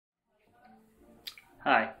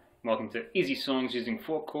Hi, welcome to Easy Songs using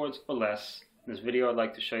 4 chords or less. In this video I'd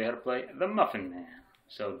like to show you how to play the Muffin Man.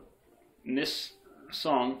 So this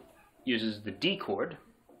song uses the D chord,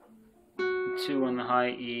 2 on the high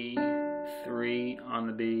E, 3 on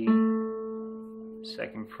the B,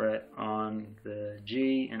 2nd fret on the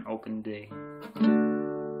G, and open D.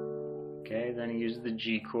 Okay, then he uses the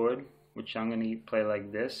G chord, which I'm going to play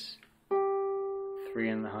like this. 3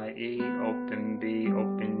 on the high E, open B,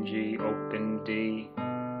 open G, open D,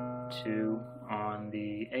 2 on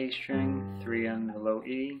the A string, 3 on the low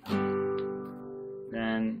E,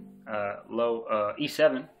 then low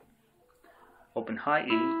E7, open high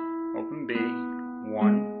E, open B,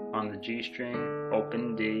 1 on the G string,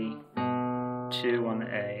 open D, 2 on the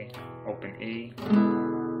A, open E.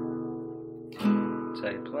 That's how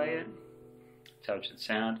you play it. That's how it should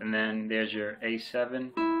sound. And then there's your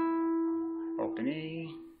A7, open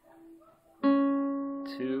E,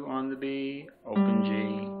 2 on the B, open G,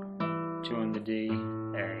 2 on the D,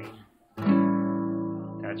 A.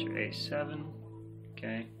 That's your A7.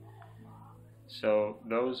 Okay. So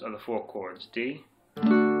those are the 4 chords: D,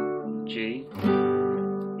 G,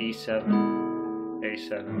 E7,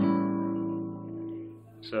 A7.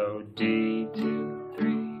 So D, 2,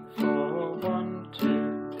 3, 4, 1,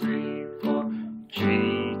 2, 3, 4, G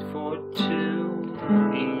for 2,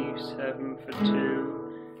 E7 for 2,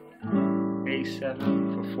 A7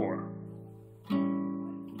 for 4.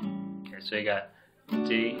 Okay, so you got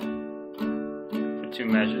D for 2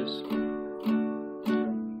 measures,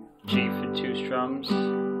 G for 2 strums,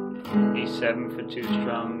 E7 for 2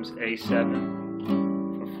 strums, A7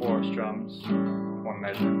 for 4 strums, 1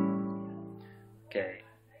 measure. Okay,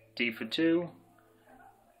 D for 2,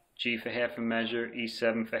 G for half a measure,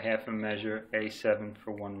 E7 for half a measure, A7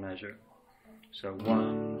 for 1 measure. So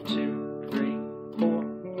 1, 2, 3, 4,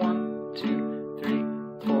 1, 2, 3,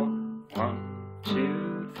 4, 1,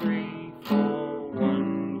 2, 3, 4,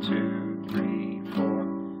 1, 2, 3, 4.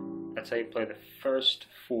 That's how you play the first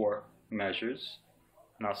 4 measures.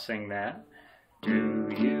 And I'll sing that. Do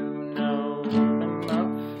you know the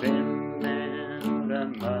Muffin Man, the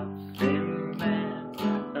Muffin Man,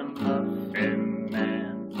 the Muffin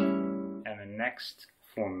Man? And the next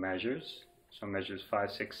 4 measures, so measures 5,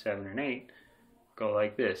 6, 7, and 8, go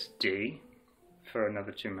like this. D for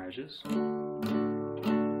another 2 measures,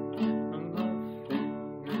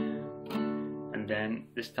 and then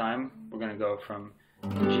this time we're going to go from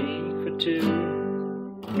G for 2,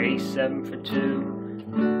 A7 for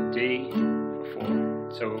 2, D for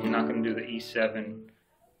 4. So we're not going to do the E7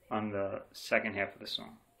 on the second half of the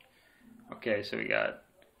song. Okay, so we got,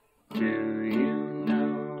 do you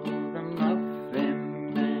know the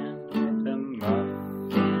Muffin Man, the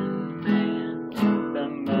Muffin Man, the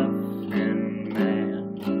Muffin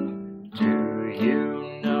Man? Do you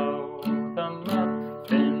know the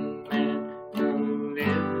Muffin Man who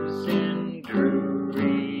lives in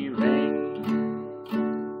Drury Lane?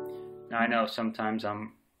 Now I know sometimes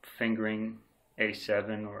I'm fingering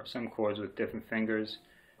A7 or some chords with different fingers.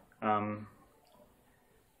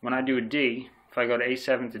 When I do a D, if I go to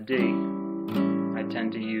A7 to D, I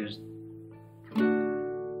tend to use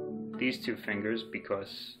these 2 fingers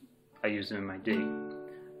because I use them in my D.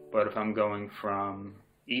 But if I'm going from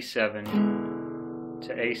E7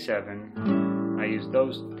 to A7, I use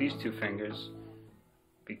these 2 fingers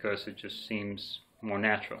because it just seems more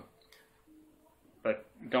natural. But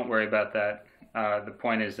don't worry about that. The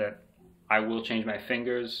point is that I will change my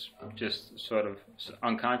fingers just sort of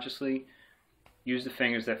unconsciously. Use the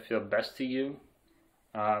fingers that feel best to you.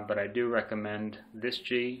 But I do recommend this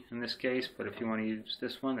G in this case, but if you want to use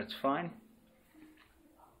this one, it's fine.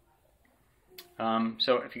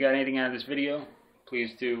 So if you got anything out of this video,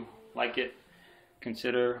 please do like it.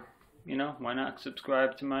 Consider, why not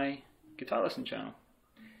subscribe to my guitar lesson channel.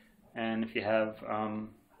 And if you have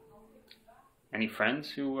any friends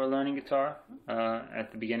who are learning guitar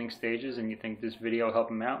at the beginning stages and you think this video will help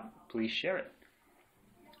them out, please share it.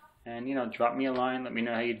 And drop me a line, let me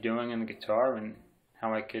know how you're doing on the guitar and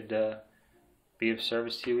how I could be of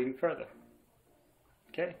service to you even further.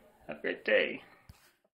 Okay, have a great day.